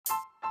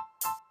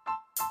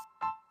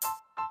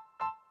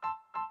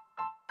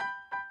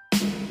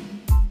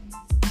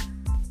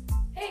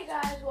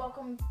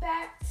welcome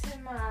back to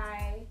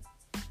my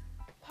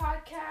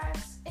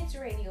podcast. It's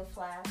Radio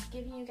Flask,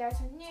 giving you guys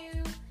a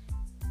new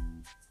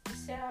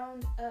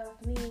sound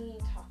of me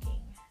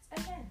talking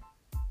again.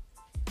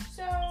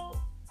 So,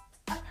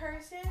 a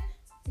person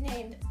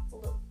named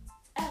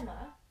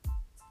Emma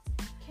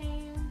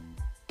came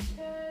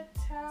to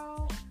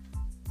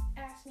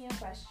ask me a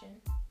question.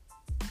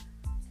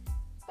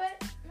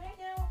 But right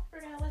now,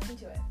 we're going to listen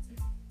to it.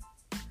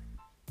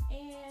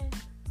 And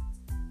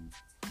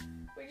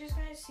we're just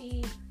going to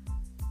see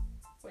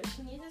what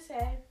she needs to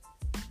say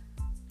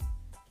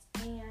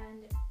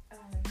and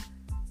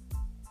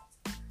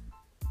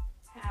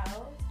how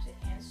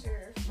to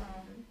answer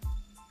from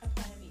a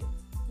point of view,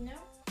 you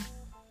know?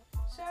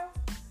 So,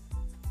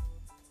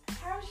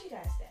 how is you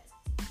guys today?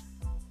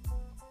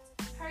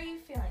 How are you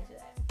feeling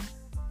today?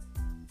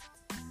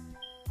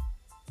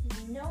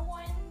 No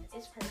one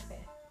is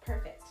perfect,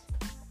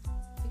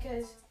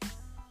 because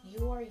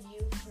you are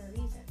you for a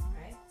reason,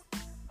 right?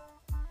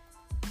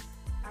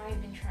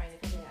 I've been trying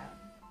to figure out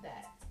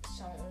that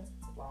so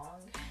long.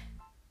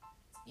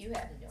 You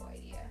have no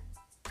idea.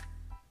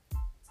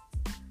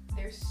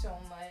 There's so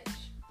much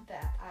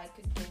that I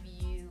could give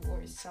you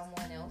or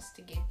someone else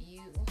to give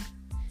you,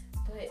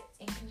 but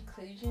in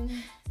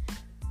conclusion,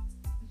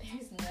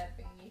 there's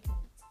nothing you can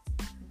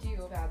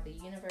do about the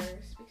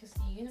universe, because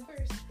the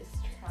universe is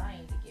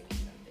trying to give you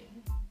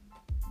something.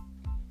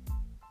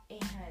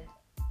 And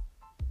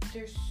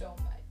there's so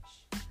much.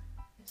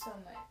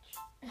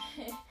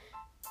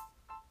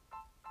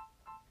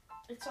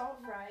 It's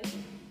alright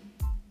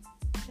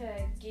to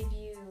give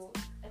you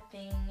a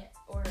thing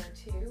or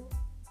two,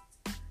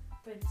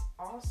 but it's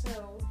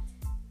also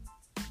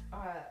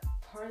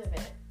part of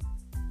it.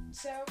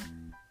 So,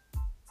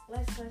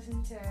 let's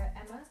listen to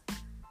Emma,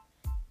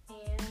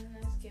 and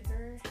let's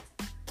answer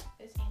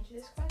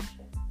this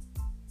question.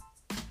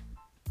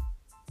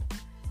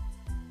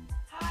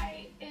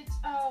 Hi, it's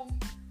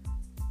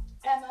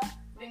Emma,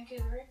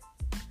 Vancouver,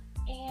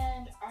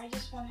 and I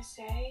just want to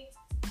say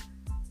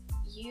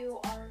you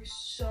are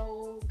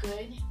so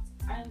good.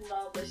 I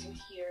love listening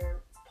to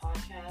your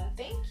podcast.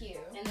 Thank you.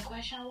 And the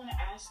question I want to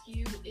ask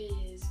you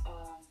is,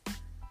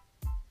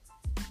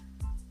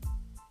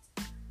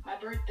 my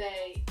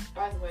birthday,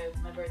 by the way,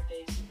 my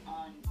birthday's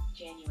on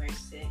January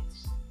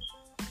 6th.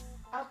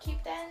 I'll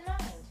keep that in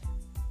mind.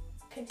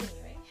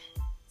 Continuing.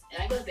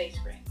 And I go to Bay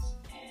Springs,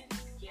 and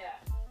yeah.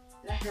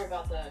 And I heard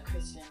about the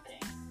Kristen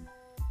thing.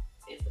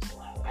 It was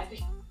loud.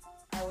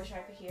 I wish I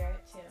could hear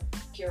it too.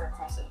 hear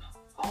across the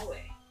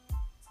hallway.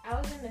 I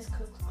was in Miss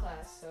Cook's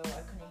class, so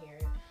I couldn't hear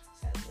it,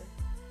 sadly.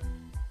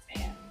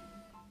 Man.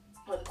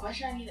 But the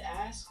question I need to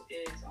ask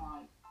is,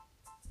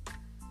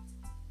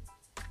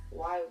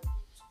 why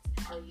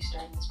are you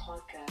starting this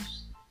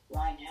podcast?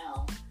 Why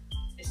now?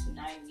 It's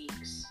 9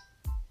 weeks.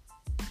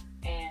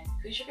 And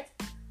who's your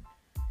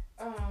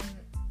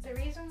the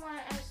reason why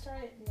I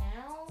started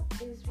now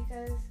is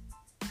because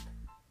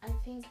I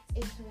think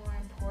it's more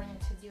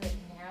important to do it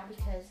now,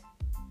 because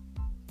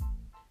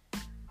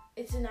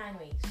it's 9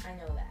 weeks. I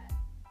know that.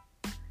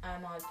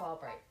 I'm on fall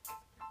break,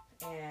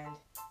 and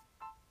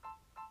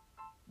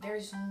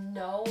there's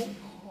no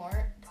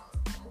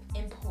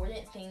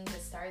important thing to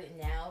start it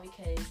now,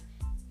 because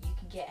you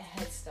can get a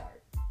head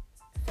start,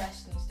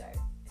 fresh new start.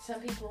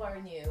 Some people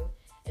are new,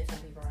 and some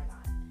people are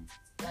not.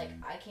 Like,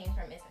 I came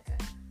from Ithaca,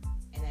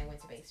 and I went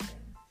to Bay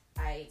Springs.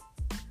 I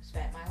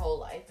spent my whole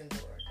life in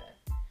Florida,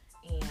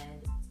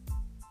 and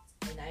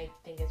I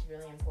think it's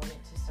really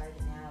important to start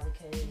it now,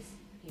 because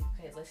people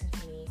could listen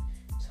to me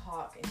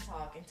talk,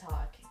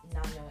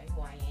 not knowing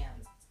who I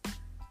am,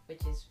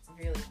 which is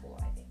really cool,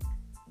 I think.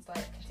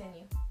 But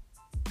continue.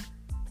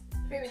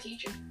 favorite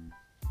teacher?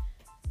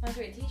 My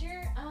favorite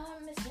teacher,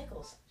 Miss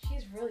Nichols.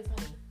 She's really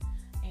funny,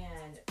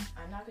 and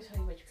I'm not gonna tell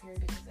you which period,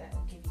 because that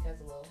will give you guys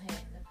a little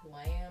hint of who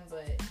I am.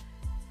 But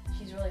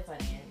she's really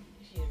funny, and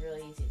she's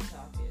really easy to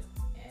talk to,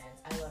 and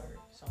I love her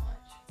so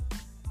much.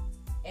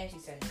 And she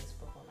sent me this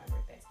before my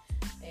birthday,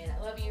 and I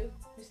love you,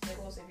 Miss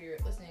Nichols, if you're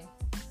listening.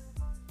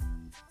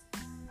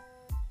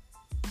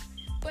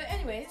 But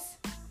anyways,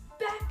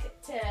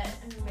 back to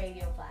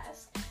Radio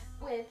Flask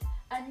with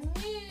a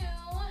new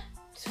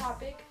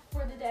topic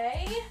for the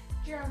day.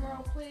 Drum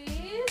roll,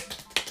 please.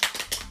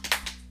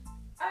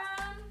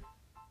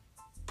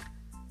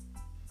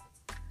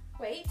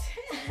 Wait.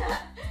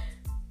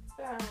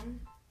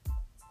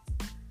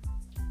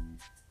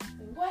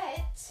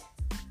 What?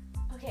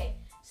 Okay,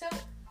 so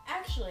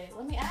actually,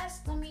 let me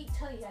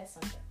tell you guys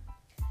something.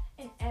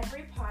 In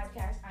every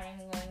podcast, I am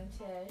going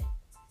to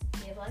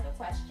give like a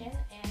question,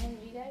 and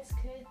you guys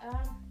could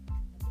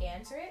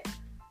answer it.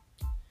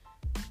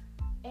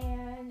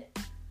 And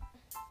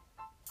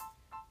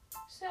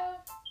so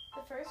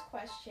the first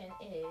question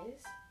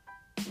is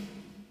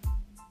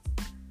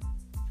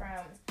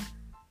from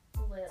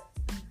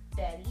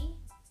Betty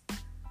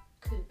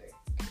Cooper.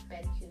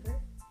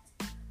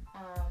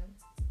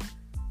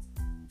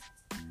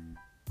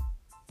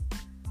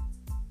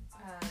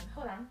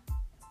 Hold on.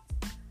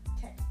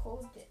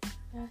 Technical.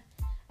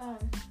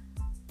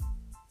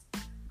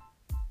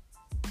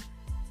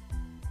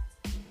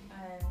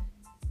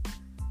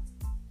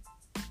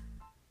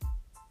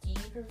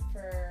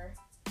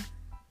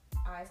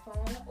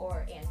 iPhone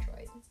or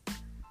Android.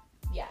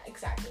 Yeah,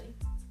 exactly.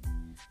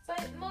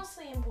 But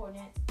mostly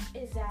important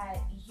is that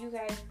you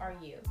guys are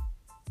you.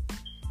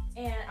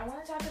 And I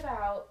want to talk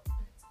about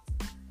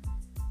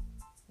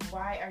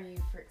why are you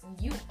for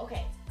you.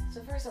 Okay,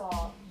 so first of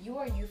all, you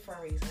are you for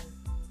a reason.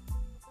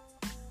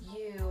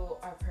 You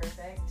are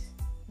perfect.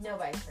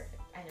 Nobody's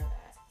perfect. I know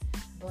that.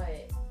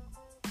 But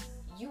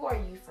you are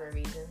you for a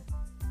reason.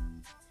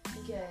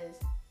 Because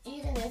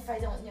even if I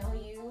don't know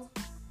you,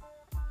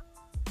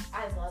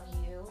 I love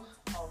you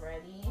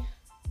already.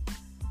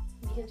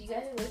 Because you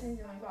guys are listening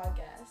to my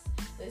podcast,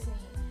 listening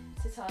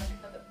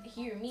to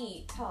hear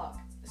me talk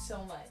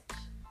so much,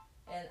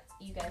 and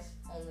you guys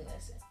only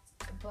listen.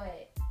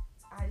 But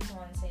I just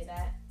want to say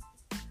that,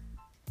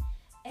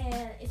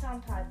 and it's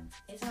on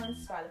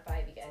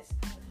Spotify. If you guys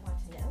want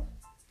to know,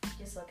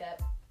 just look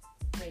up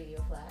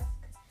Radio Flask,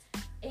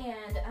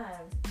 and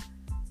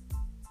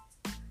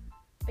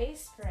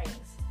Bass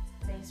Springs.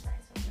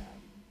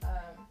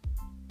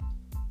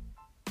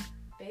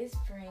 Bass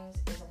Springs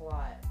is a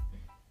lot.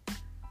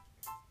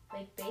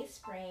 Like, Bass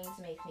Springs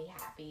makes me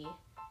happy.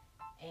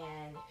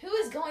 And who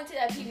is going to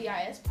that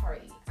PBIS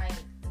party?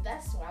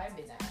 That's what I've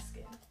been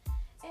asking.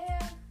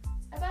 And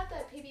about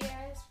that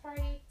PBIS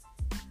party,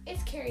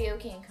 it's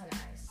karaoke and Kona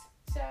Ice.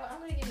 So I'm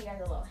going to give you guys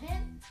a little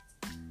hint.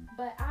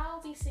 But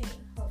I'll be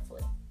singing,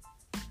 hopefully.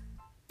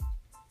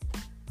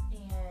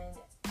 And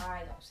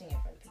I don't sing it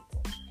for the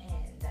people.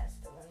 And that's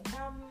the only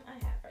problem I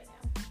have right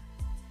now.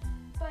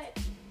 But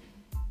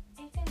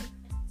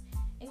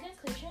in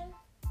conclusion,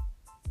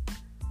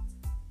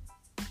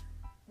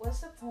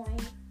 what's the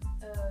point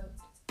of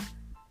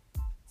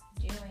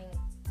doing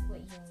what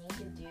you need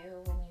to do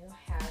when you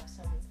have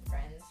some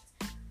friends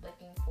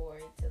looking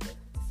forward to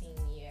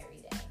seeing you every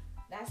day?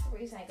 That's the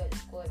reason I go to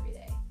school every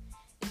day.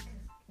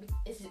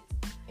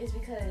 It's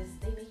because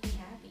they make me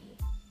happy.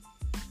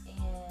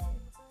 And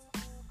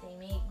they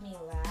make me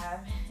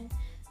laugh.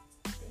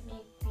 They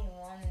make me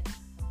want to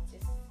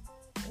just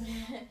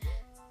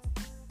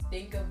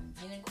think of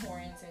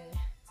unicorns and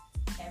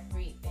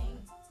everything.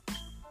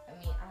 I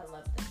mean, I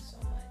love them so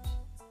much.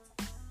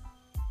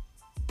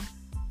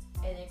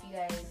 And if you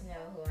guys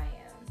know who I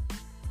am,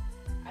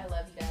 I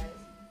love you guys.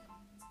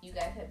 You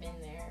guys have been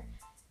there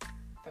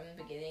from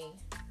the beginning.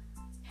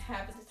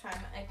 Half of the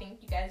time, I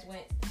think you guys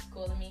went to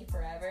school to me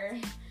forever.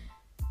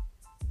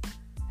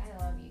 I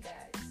love you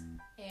guys.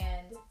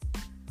 And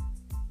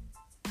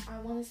I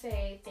want to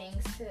say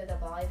thanks to the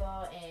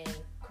volleyball and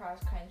cross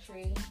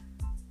country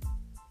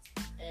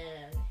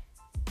and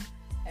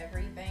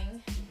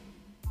everything.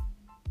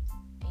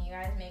 And you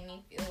guys made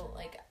me feel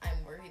like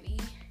I'm worthy.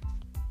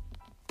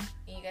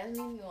 And you guys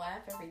make me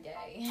laugh every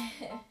day.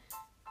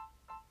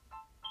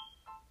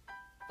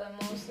 But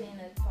mostly in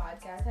this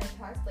podcast, I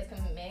talked like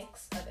a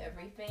mix of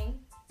everything.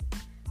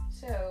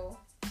 So,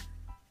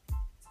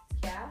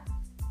 yeah.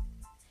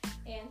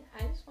 And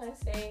I just want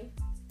to say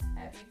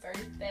happy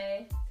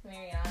birthday to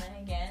Mariana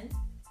again.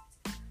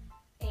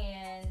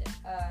 And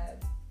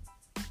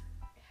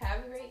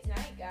have a great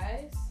night,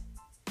 guys.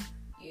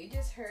 You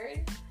just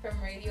heard from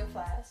Radio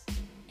Flask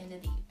in the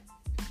Deep.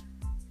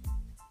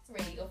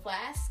 Radio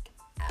Flask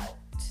out.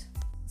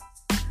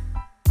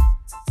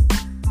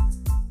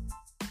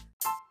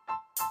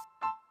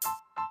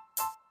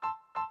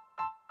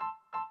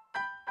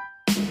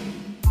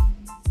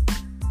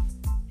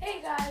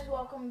 Hey guys,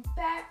 welcome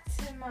back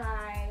to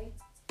my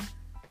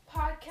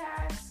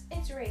podcast.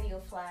 It's Radio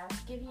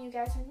Flask, giving you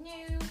guys a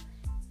new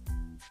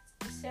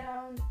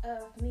sound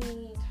of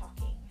me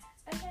talking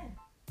again.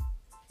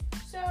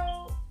 So,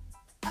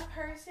 a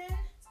person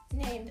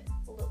named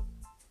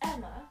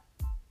Emma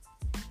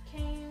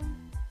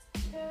came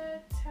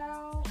to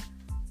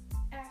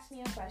ask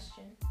me a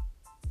question.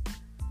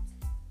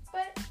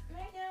 But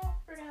right now,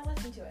 we're going to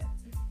listen to it.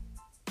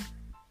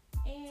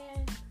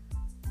 And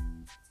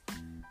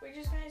we're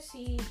just going to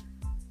see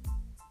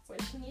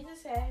what she needs to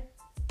say.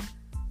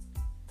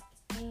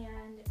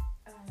 And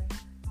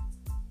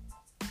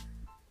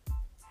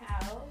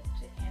how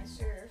to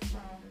answer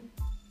from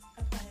a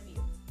point of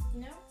view, you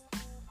know?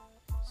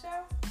 So,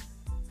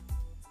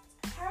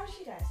 how is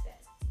you guys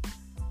today?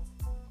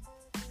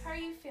 How are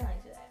you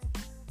feeling today?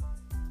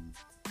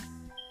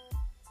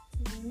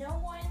 No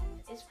one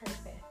is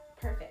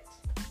perfect,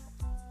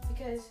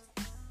 because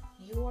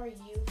you are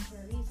you for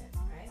a reason,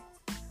 right?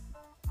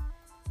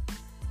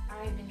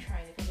 I've been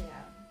trying to figure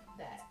out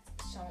that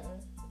so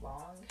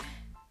long.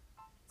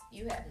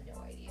 You have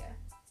no idea.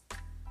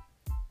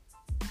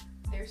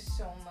 There's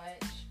so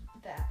much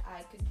that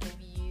I could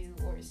give you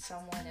or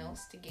someone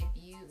else to give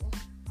you.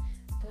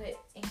 But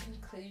in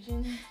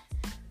conclusion,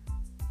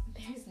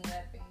 there's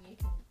nothing you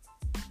can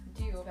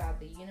do about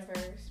the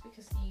universe,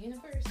 because the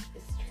universe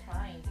is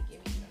trying to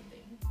give you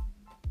something.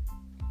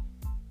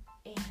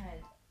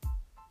 And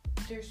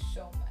there's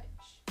so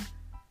much.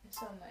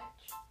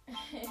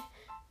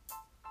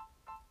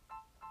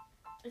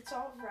 It's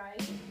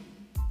alright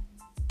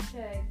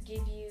to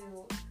give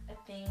you a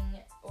thing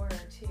or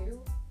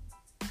two,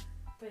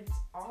 but it's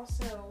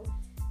also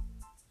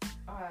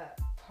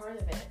part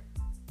of it.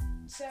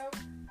 So,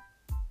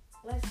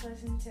 let's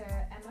listen to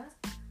Emma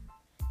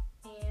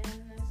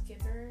and let's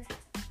answer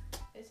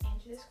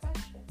this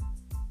question.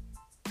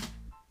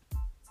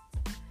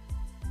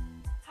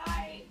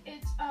 Hi,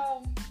 it's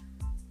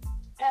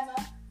Emma,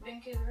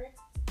 Vancouver,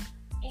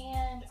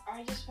 and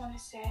I just want to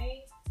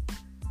say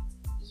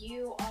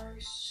you are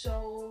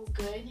so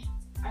good.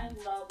 I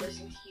love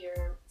listening to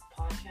your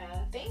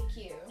podcast. Thank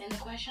you. And the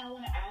question I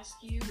want to ask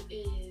you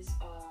is,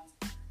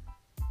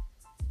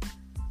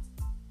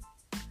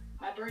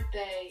 my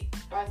birthday,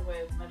 by the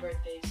way, my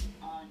birthday's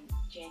on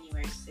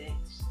January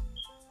 6th.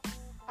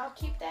 I'll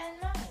keep that in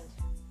mind.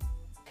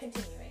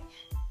 Continuing.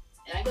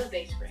 And I go to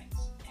Bay Springs,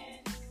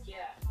 and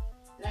yeah.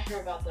 And I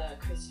heard about the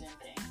Kristen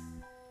thing.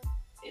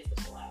 It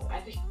was loud. I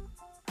could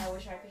I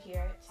wish I could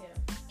hear it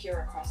too. hear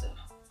her across the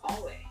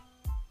hallway.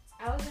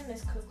 I was in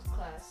Miss Cook's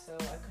class, so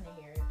I couldn't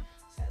hear it,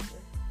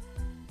 sadly.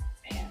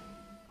 And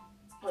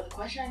but the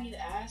question I need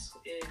to ask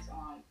is,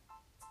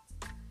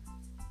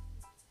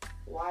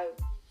 why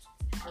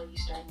are you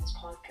starting this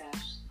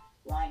podcast?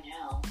 Why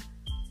now?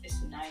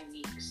 It's 9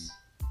 weeks.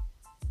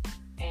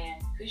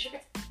 And who's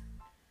your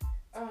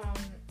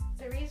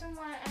The reason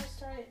why I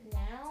started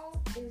now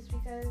is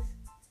because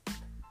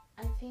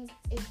I think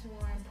it's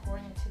more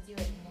important to do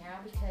it now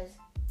because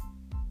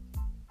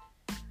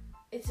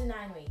it's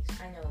 9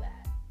 weeks. I know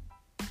that.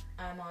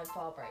 I'm on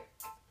fall break.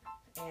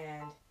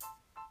 And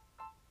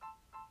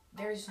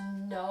there's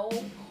no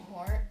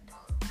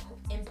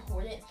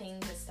important thing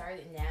to start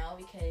it now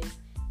because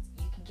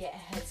you can get a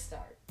head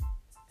start.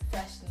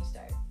 Fresh new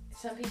start.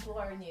 Some people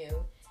are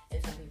new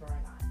and some people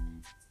are not.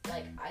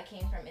 Like, I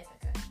came from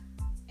Ithaca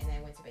and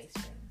I went to Bay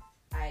Springs.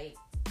 I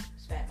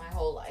spent my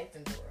whole life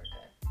in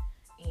Billerica,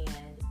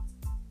 and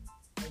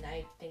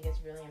I think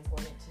it's really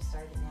important to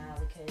start it now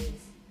because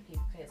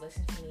people could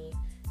listen to me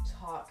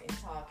talk and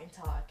talk and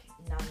talk,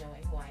 not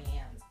knowing who I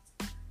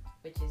am,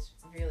 which is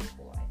really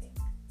cool, I think.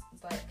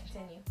 But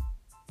continue.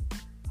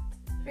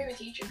 favorite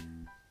teacher?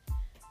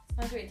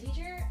 My favorite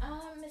teacher,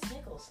 Miss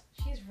Nichols.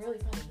 She's really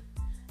funny,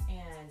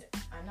 and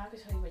I'm not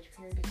gonna tell you which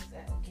period because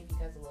that will give you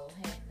guys a little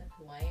hint of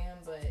who I am.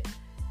 But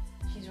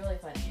she's really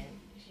funny and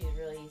she's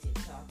really easy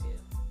to talk to,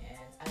 and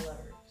I love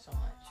her so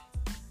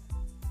much.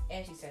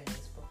 And she sent me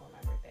this before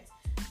my birthday.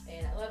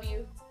 And I love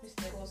you, Miss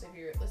Nichols, if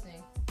you're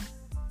listening.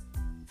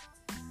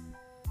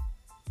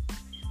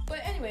 But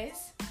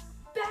anyways,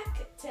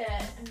 back to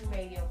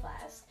Radio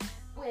Blast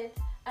with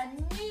a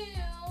new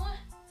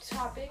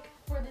topic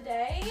for the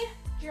day.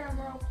 Drum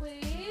roll,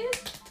 please.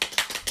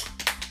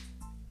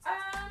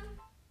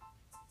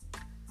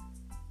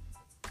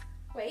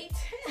 Wait.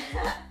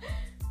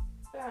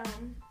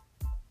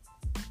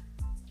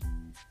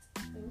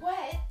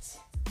 What?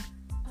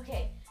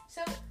 Okay,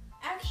 so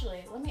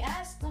actually, let me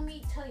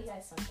tell you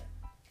guys something.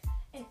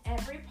 In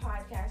every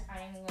podcast,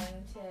 I am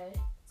going to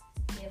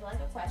give like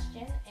a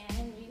question,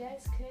 and you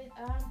guys could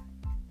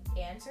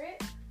answer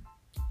it.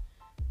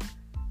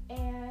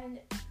 And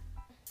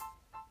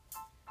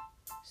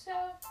so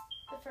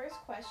the first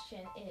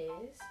question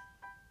is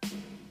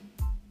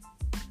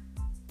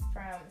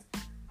from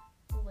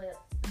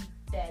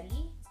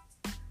Betty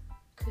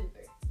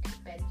Cooper.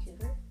 Betty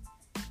Cooper.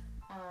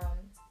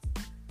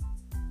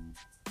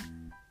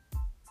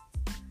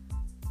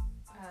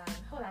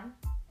 Hold on.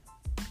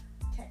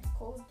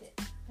 Technical.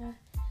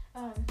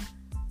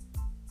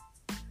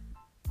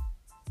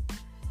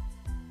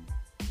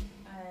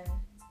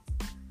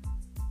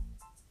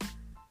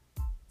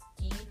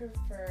 Do you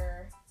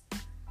prefer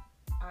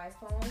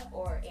iPhone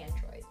or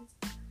Android?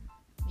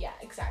 Yeah,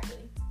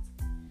 exactly.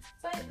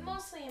 But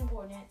mostly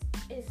important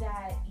is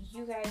that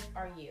you guys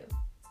are you.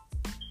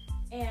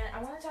 And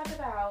I want to talk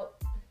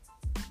about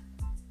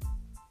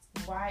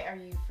why are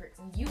you for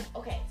you.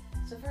 Okay,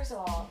 so first of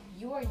all,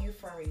 you are you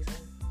for a reason.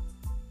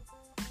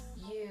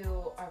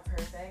 You are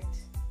perfect.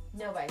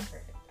 Nobody's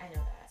perfect. I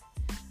know that.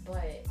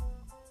 But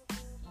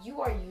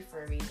you are you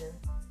for a reason.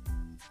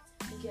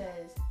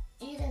 Because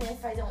even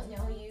if I don't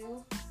know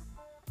you,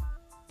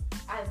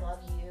 I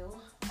love you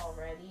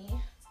already.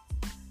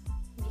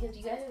 Because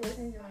you guys are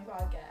listening to my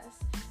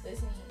podcast,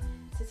 listening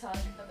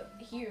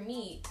to hear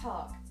me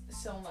talk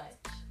so much,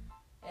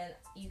 and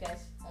you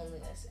guys only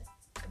listen.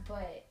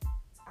 But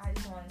I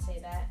just want to say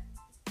that,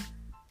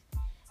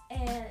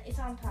 and it's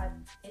on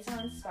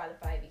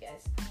Spotify. If you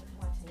guys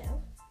want to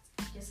know,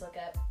 just look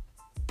up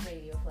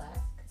Radio Flask.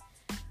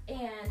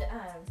 And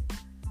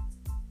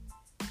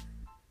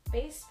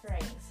Bay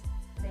Springs.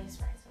 Oh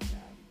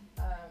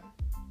God.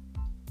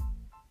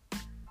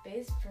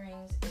 Bay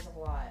Springs is a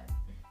lot.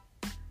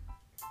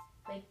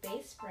 Like,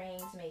 Bay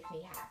Springs makes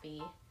me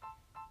happy.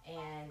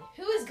 And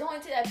who is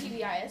going to that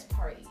PBIS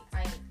party?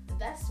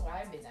 That's what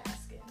I've been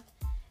asking.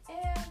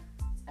 And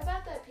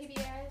about that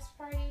PBIS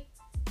party,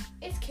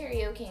 it's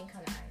karaoke and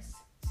kind of nice.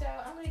 So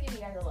I'm going to give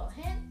you guys a little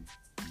hint.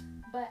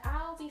 But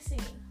I'll be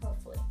singing,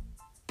 hopefully.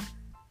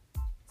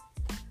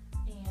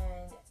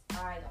 And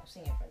I don't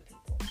sing it for the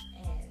people.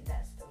 And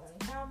that's the only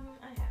problem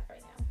I have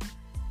right now.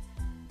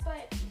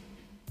 But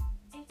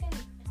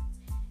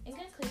in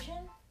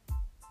conclusion,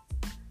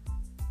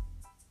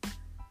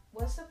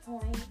 what's the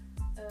point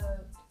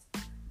of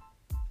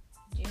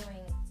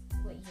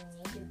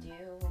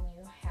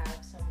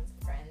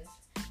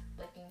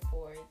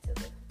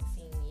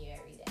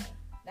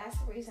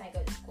reason I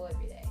go to school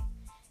every day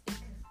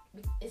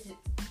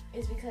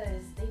is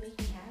because they make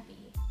me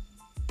happy.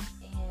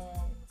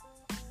 And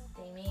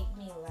they make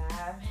me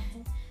laugh.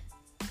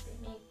 They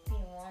make me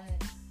want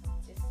to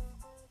just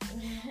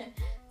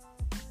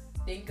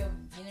think of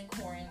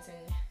unicorns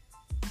and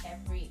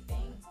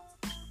everything.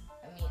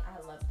 I mean,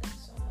 I love them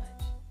so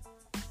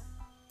much.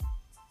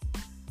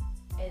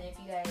 And if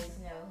you guys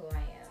know who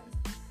I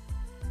am,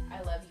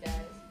 I love you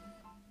guys.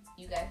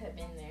 You guys have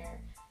been there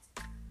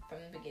from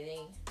the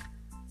beginning.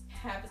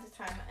 Half of the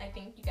time, I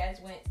think you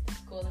guys went to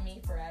school to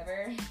me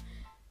forever.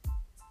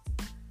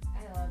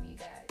 I love you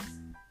guys.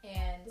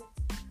 And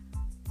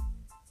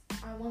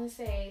I want to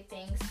say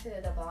thanks to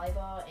the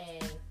volleyball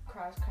and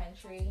cross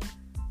country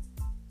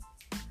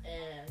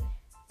and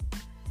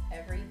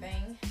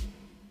everything.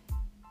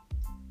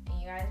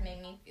 And you guys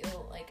made me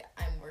feel like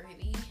I'm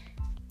worthy.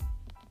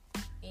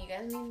 And you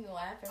guys make me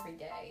laugh every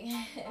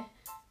day.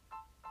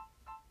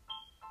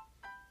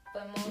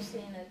 But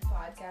mostly in this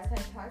podcast,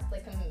 I talked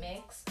like a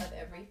mix of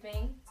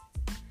everything.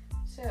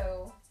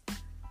 So,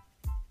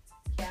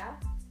 yeah.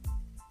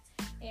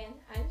 And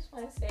I just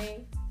want to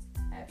say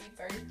happy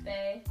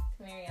birthday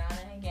to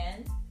Mariana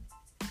again.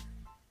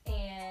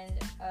 And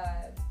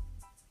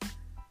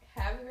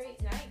have a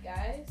great night,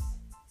 guys.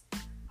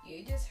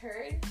 You just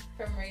heard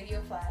from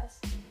Radio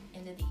Flask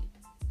in the Deep.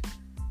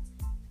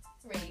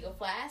 Radio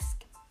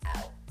Flask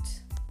out.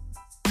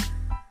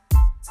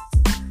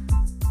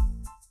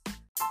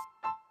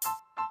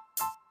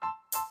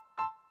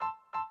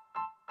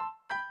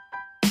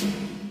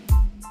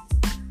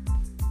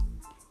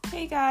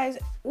 Hey guys,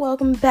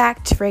 welcome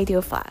back to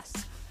Radio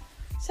Flask.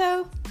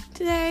 So,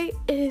 today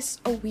is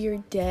a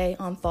weird day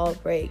on fall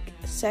break,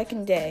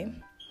 second day.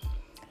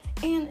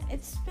 And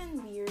it's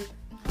been weird,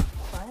 not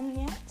fun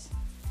yet,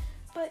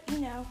 but you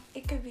know,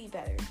 it could be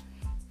better.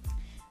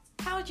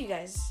 How would you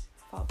guys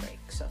fall break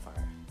so far?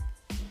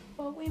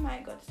 Well, we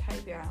might go to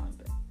Tybee Island,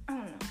 but I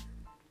don't know.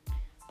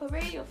 But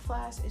Radio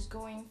Flask is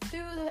going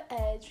through the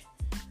edge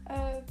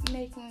of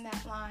making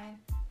that line,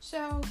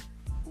 so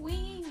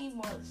we need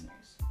more listeners.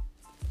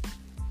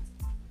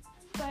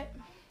 But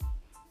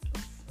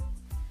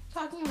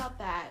talking about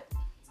that,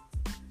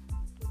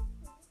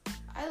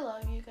 I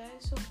love you guys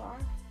so far,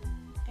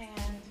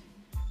 and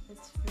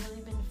it's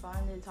really been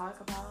fun to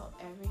talk about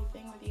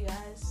everything with you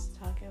guys,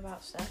 talking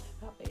about stuff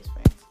about Bay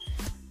Springs.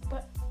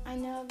 But I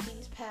know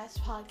these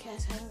past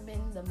podcasts haven't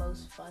been the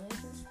most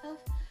funnest and stuff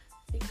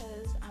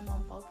because I'm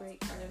on fall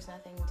break and there's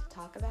nothing to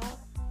talk about.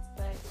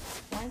 But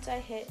once I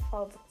hit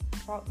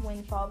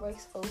when fall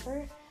break's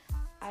over,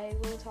 I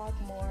will talk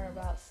more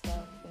about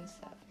stuff and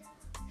stuff.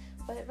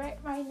 But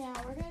right now,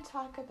 we're going to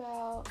talk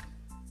about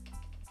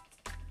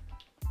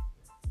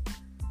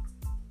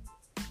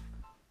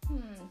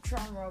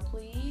drum roll,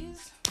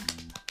 please.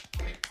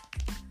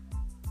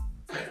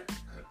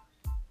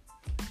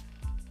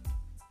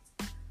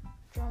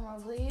 Drum roll,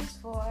 please,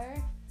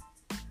 for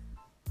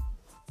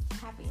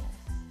happiness.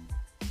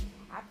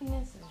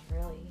 Happiness is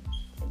really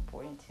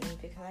important to me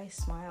because I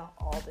smile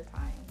all the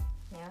time,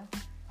 yeah?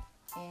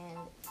 And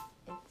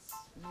it's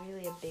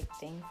really a big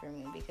thing for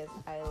me because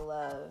I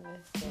love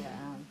to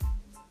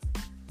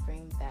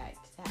bring back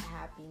that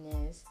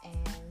happiness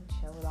and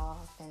show it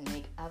off and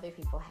make other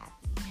people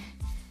happy.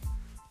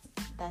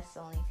 That's the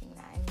only thing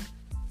that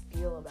I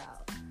feel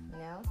about, you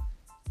know?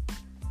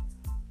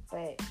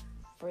 But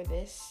for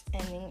this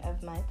ending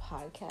of my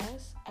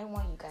podcast, I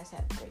want you guys to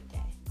have a great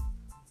day.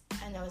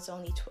 I know it's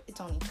only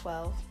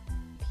 12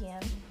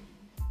 p.m.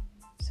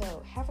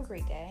 So have a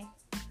great day.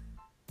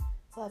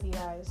 Love you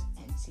guys,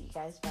 and see you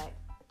guys back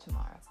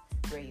tomorrow.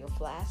 Radio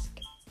Flask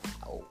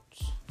out.